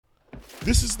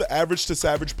This is the Average to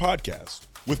Savage podcast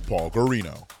with Paul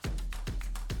Garino.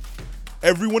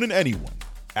 Everyone and anyone,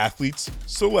 athletes,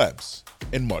 celebs,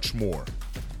 and much more.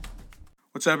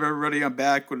 What's up, everybody? I'm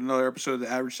back with another episode of the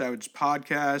Average Savage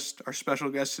podcast. Our special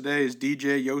guest today is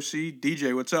DJ Yossi.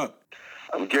 DJ, what's up?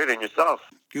 I'm good, and yourself?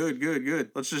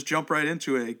 Good. Let's just jump right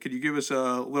into it. Could you give us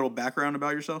a little background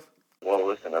about yourself? Well,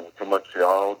 listen, I'm from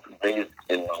Montreal, raised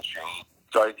in Montreal.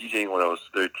 Started DJing when I was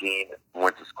 13,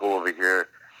 went to school over here,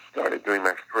 started doing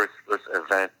my first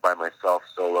event by myself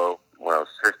solo when I was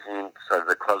 15, started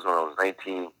the clubs when I was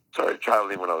 19, started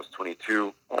traveling when I was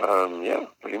 22.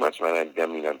 Pretty much, man. I've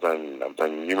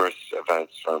done numerous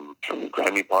events from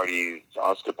Grammy parties,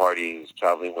 Oscar parties,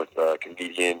 traveling with a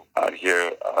comedian out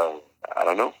here. I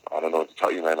don't know what to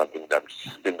tell you, man. I've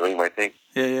just been doing my thing.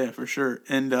 Yeah, for sure.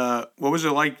 And what was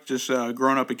it like just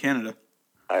growing up in Canada?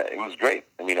 It was great.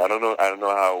 I mean, I don't know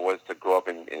how it was to grow up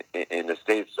in the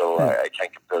States, so I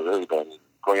can't compare really. But I mean,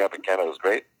 growing up in Canada was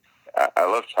great. I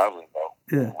love traveling,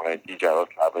 though. Yeah. When I DJ, I love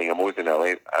traveling. I'm always in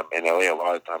LA. I'm in LA a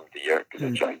lot of times of the year because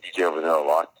I try to DJ over there a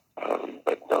lot.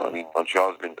 But no, I mean,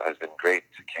 Montreal has been great.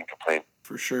 Can't complain.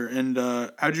 For sure. And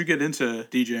how'd you get into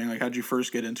DJing? Like, how'd you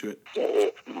first get into it?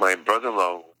 So my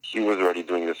brother-in-law, he was already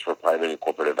doing this for private and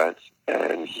corporate events,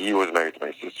 and he was married to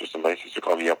my sister. So my sister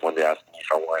called me up one day, asking me if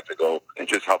I wanted to go and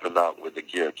just help him out with the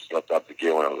gear. Just left out the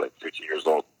gear when I was like 13 years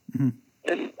old. Mm-hmm.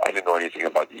 And I didn't know anything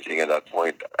about DJing at that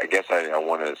point. I guess I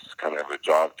wanted kind of a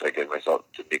job to make myself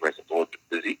a little bit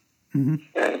busy. Mm-hmm.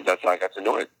 And that's how I got to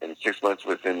know it. And 6 months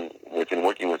within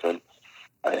working with him,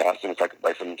 I asked him if I could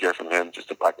buy some gear from him just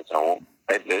to practice at home.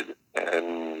 I did,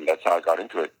 and that's how I got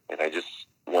into it. And I just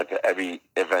went to every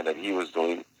event that he was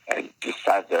doing and just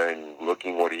sat there and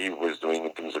looking what he was doing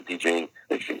in terms of DJing,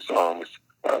 mixing songs,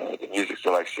 the music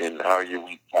selection, how you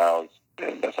read files,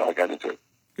 and that's how I got into it.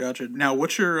 Gotcha. Now,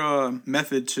 what's your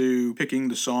method to picking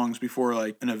the songs before,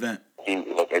 like, an event? I mean,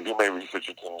 look, I do my research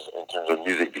in terms of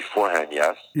music beforehand,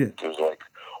 yes. Yeah. In terms of, like,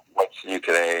 what's new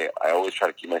today. I always try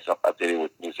to keep myself updated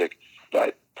with music.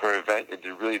 But per event, it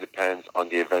really depends on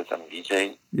the events I'm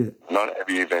DJing. Yeah. Not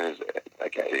every event is,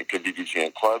 like, it could be DJing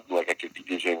a club, like I could be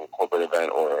DJing a corporate event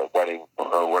or a wedding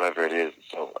or whatever it is.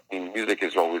 So, I mean, music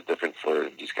is always different for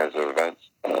these kinds of events.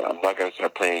 I'm not going to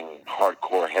start playing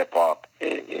hardcore hip-hop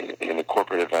in a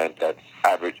corporate event that's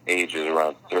average age is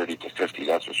around 30 to 50,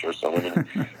 that's for sure. So, I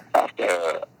mean, I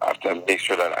have to make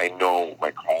sure that I know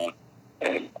my crowd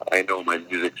and I know my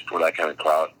music for that kind of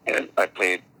crowd. And I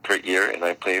play it per ear, and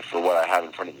I play for what I have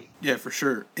in front of me. Yeah, for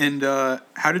sure. And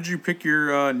how did you pick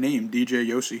your name, DJ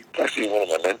Yossi? Actually, one of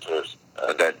my mentors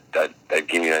that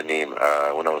gave me that name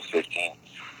when I was 15,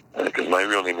 because my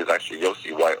real name is actually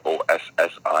Yossi,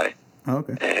 Yossi. Oh,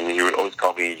 okay. And he would always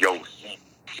call me Yossi.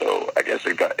 So I guess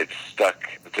it stuck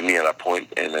to me at that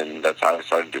point, and then that's how I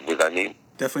started with that name.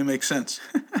 Definitely makes sense.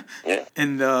 Yeah.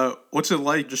 And what's it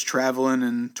like just traveling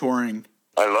and touring?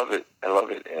 I love it.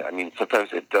 I mean, sometimes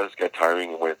it does get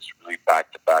tiring when it's really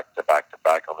back to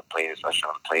back on the plane, especially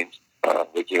on the planes.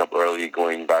 Waking up early,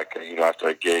 going back, after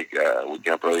a gig,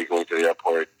 waking up early, going to the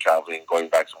airport, traveling, going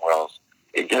back somewhere else.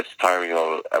 It gets tiring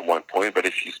at one point, but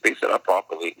if you space it up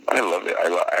properly, I love it.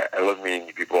 I love meeting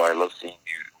new people. I love seeing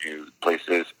new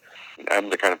places. I'm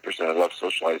the kind of person I love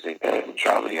socializing and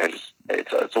traveling.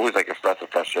 It's always like a breath of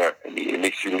fresh air. I mean, it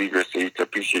makes you leave your city to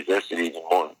appreciate your city even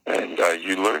more, and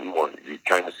you learn more. You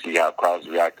kind of see how crowds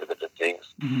react to different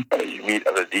things. Mm-hmm. You meet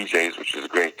other DJs, which is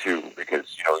great too,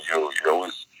 because you're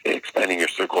always expanding your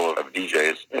circle of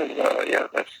DJs, and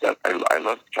I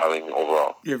love traveling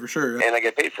overall. Yeah, for sure. And I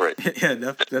get paid for it.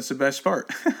 Yeah, that's the best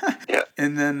part. Yeah.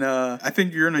 And then I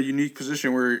think you're in a unique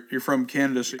position where you're from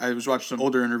Canada. So I was watching some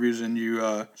older interviews, and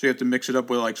so you have to mix it up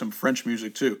with like some French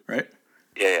music too, right?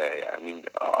 Yeah. I mean,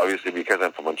 obviously, because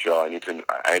I'm from Montreal,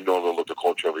 I know the local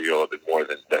culture over here a little bit more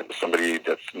than somebody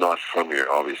that's not from here,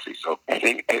 obviously. So I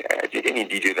think any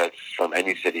DJ that's from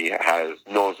any city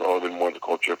knows a little bit more of the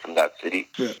culture from that city.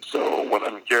 Yeah. So when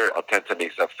I'm here, I'll tend to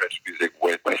mix up French music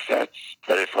with my sets.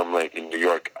 But if I'm like in New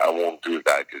York, I won't do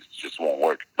that because it just won't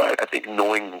work. But I think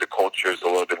knowing the cultures a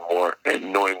little bit more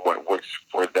and knowing what works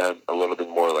for them a little bit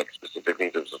more, like specifically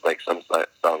in terms of like some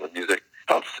style of music,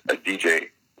 helps a DJ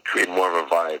create more of a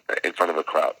vibe in front of a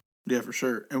crowd. Yeah, for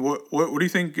sure. And what do you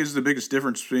think is the biggest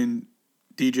difference between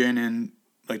DJing in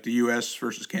like the U.S.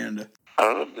 versus Canada? I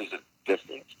don't know if there's a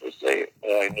difference per se.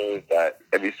 All I know is that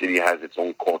every city has its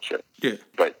own culture. Yeah.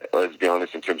 But let's be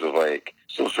honest, in terms of like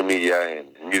social media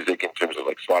and music, in terms of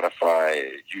like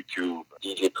Spotify, YouTube,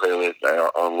 DJ playlists that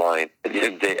are online, at the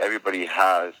end of the day, everybody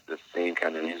has the same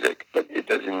kind of music. But it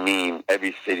doesn't mean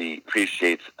every city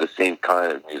appreciates the same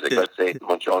kind of music. Yeah. Let's say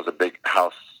Montreal is a big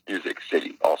house music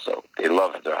city also. They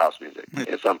love their house music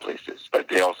in some places, but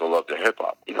they also love their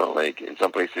hip-hop. You know, like in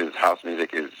some places, house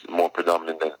music is more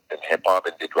predominant than hip-hop,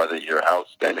 and they'd rather hear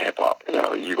house than hip-hop. You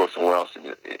know, you go somewhere else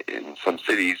in some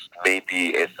cities, maybe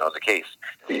it's not the case.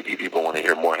 Maybe people want to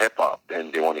hear more hip-hop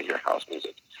than they want to hear house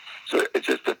music. So it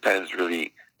just depends,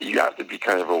 really. You have to be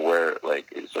kind of aware,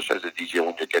 like, especially as a DJ,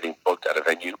 when you're getting booked at a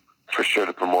venue, for sure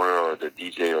the promoter or the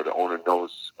DJ or the owner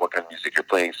knows what kind of music you're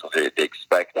playing, so they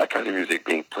expect that kind of music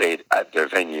being played at their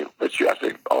venue. But you have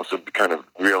to also kind of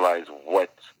realize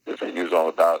what the venue is all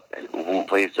about and who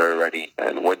plays there already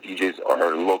and what DJs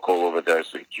are local over there,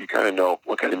 so you kind of know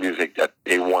what kind of music that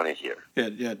they want to hear.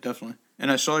 Yeah, definitely.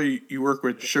 And I saw you work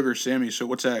with Sugar Sammy, so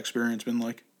what's that experience been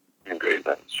like? Been great,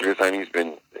 man. Sugar Sammy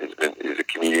is a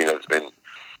comedian that's been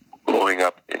blowing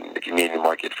up in the Canadian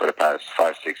market for the past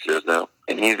 5-6 years now.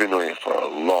 And he's been doing it for a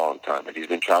long time. And he's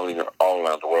been traveling all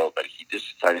around the world, but he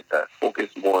just decided to focus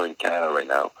more in Canada right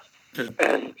now.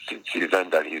 And since he's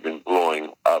done that, he's been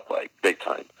blowing up like big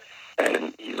time.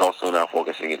 And he's also now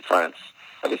focusing in France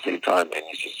at the same time, and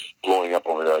he's just blowing up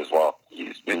over there as well.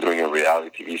 He's been doing a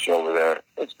reality TV show over there.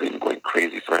 It's been going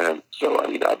crazy for him. So, I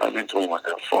mean, I've been touring with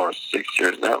him for 6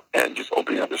 years now and just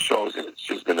opening up the shows, and it's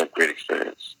just been a great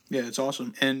experience. Yeah, it's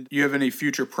awesome. And you have any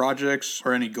future projects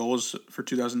or any goals for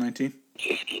 2019?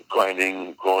 Just keep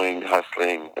grinding, growing,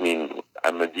 hustling. I mean,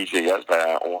 I'm a DJ, yes, but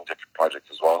I own different projects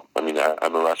as well. I mean,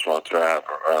 I'm a restaurateur. I have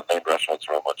around 9 restaurants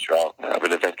around Montreal. I have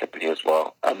an event company as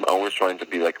well. I'm always trying to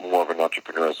be like more of an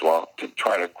entrepreneur as well, to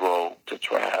try to grow, to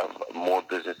try to have more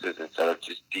businesses instead of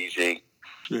just DJing.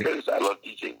 Because I love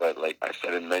DJing, but like I've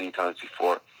said it many times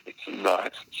before, it's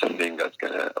not something that's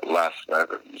going to last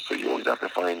forever. So you always have to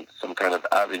find some kind of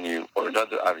avenue or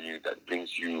another avenue that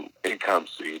brings you income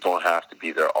so you don't have to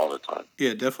be there all the time.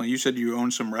 Yeah, definitely. You said you own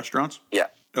some restaurants? Yeah.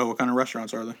 Oh, what kind of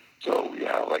restaurants are they? So we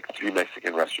have like 3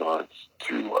 Mexican restaurants,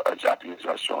 2 Japanese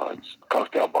restaurants, a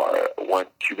cocktail bar, 1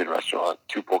 Cuban restaurant,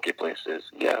 2 poke places.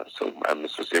 Yeah, so I'm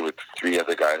associated with 3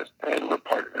 other guys, and we're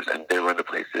partners, and they run the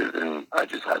places, and I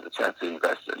just had the chance to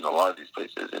invest in a lot of these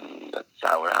places, and that's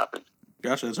how it happened.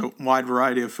 Gotcha. That's a wide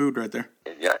variety of food right there.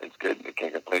 And yeah, it's good. I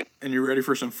can't complain. And you ready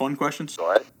for some fun questions?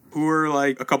 Go ahead. Who are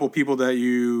like a couple people that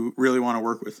you really want to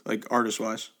work with, like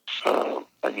artist-wise?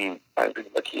 I mean, I've been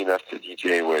lucky enough to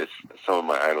DJ with some of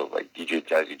my idols, like DJ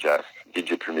Jazzy Jeff,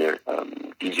 DJ Premier,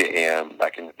 DJ AM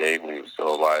back in the day when he was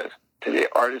still alive. Today,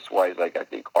 artist-wise, like I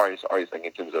think artists, like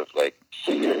in terms of like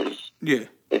singers. Yeah.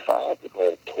 If I had to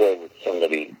go tour with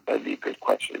somebody, that'd be a good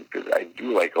question, because I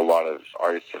do like a lot of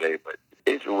artists today, but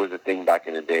if it was a thing back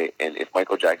in the day, and if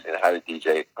Michael Jackson had a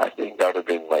DJ, I think that would have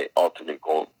been like ultimate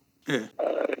gold. Yeah.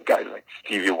 Guys like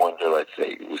Stevie Wonder, let's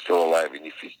say, who's still alive, and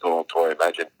if he's still on tour,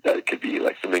 imagine that it could be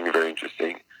like something very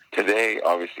interesting. Today,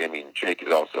 obviously, I mean, Drake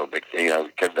is also a big thing.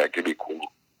 That could be cool.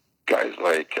 Guys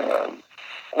like, I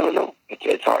don't know.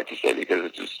 It's hard to say because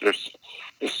it's just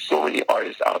there's so many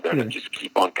artists out there that just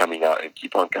keep on coming out and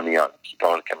keep on coming out and keep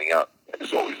on coming out.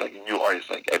 There's always like new artists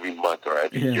like every month or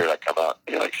every year that come out.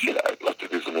 And you're like, shit, I'd love to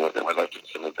do something with them. I'd love to do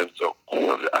something with them. So I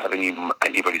don't have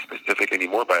anybody specific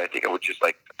anymore, but I think I would just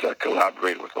like to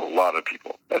collaborate with a lot of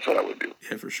people. That's what I would do.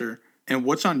 Yeah, for sure. And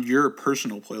what's on your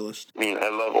personal playlist? I mean, I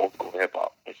love old school hip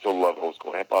hop. I still love old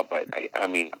school hip hop, but I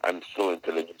mean, I'm still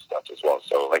into the new stuff as well.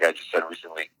 So, like I just said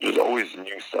recently, there's always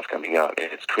new stuff coming out,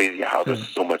 and it's crazy how there's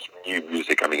so much new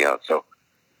music coming out. So,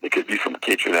 it could be from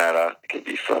K-Tronada, it could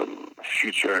be from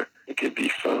Future, it could be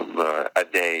from Ade,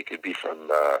 it could be from.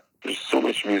 There's so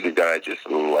much music that I just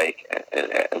like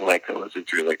and like to listen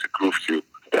to, like to groove to.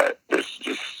 That there's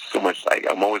just so much. Like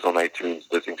I'm always on iTunes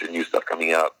listening to new stuff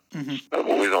coming out. Mm-hmm. I'm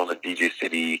always on the DJ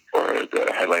City or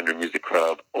the Headliner Music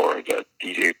Club or the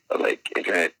DJ like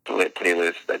internet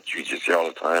playlist that you just hear all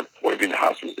the time, or even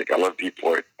house music. I love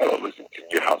Beatport. I love listening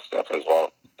to new house stuff as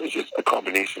well. There's just a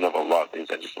combination of a lot of things.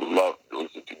 I just love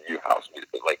listening to new house music,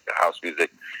 like the house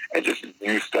music, and just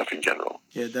new stuff in general.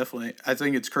 Yeah, definitely. I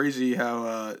think it's crazy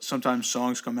how sometimes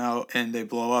songs come out and they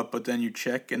blow up, but then you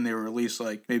check and they were released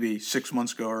like maybe 6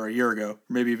 months ago or a year ago, or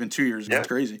maybe even 2 years ago. Yeah. It's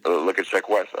crazy. Look at Check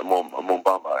West, Amon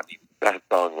Bamba. I mean, that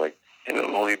song, like, and it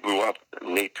only blew up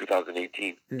late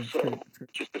 2018. Yeah, so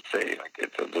just to say, like,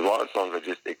 there's a lot of songs that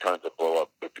just take time to blow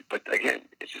up. But again,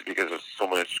 it's just because there's so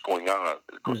much going on.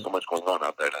 There's so much going on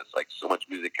out there. There's like so much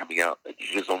music coming out that you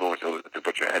just don't know what to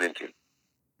put your head into.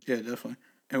 Yeah, definitely.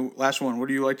 And last one, what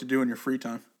do you like to do in your free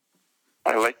time?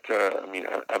 I like to. I mean,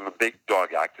 I'm a big dog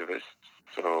activist.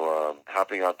 So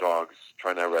helping out dogs,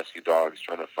 trying to rescue dogs,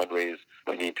 trying to fundraise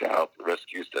money to help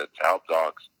rescues to help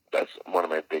dogs. That's one of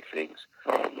my big things.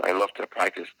 I love to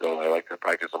practice, though. I like to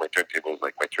practice on my turntables,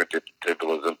 like my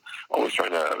turntablism. Always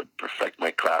trying to perfect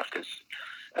my craft because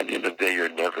at the end of the day, you're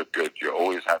never good. You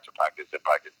always have to practice and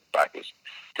practice and practice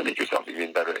to make yourself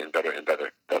even better and better and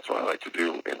better. That's what I like to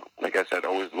do. And like I said, I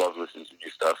always love listening to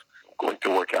new stuff, going to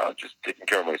work out, just taking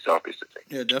care of myself, basically.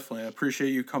 Yeah, definitely. I appreciate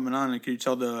you coming on. And can you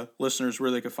tell the listeners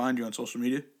where they can find you on social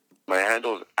media? My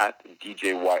handle is at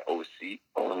DJYOC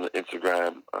on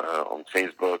Instagram, on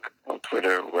Facebook, on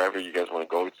Twitter, wherever you guys want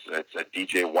to go. It's a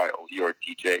DJYOE or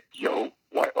DJ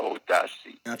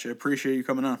YO-YO-C. Gotcha. Appreciate you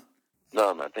coming on.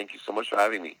 No, man. Thank you so much for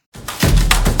having me.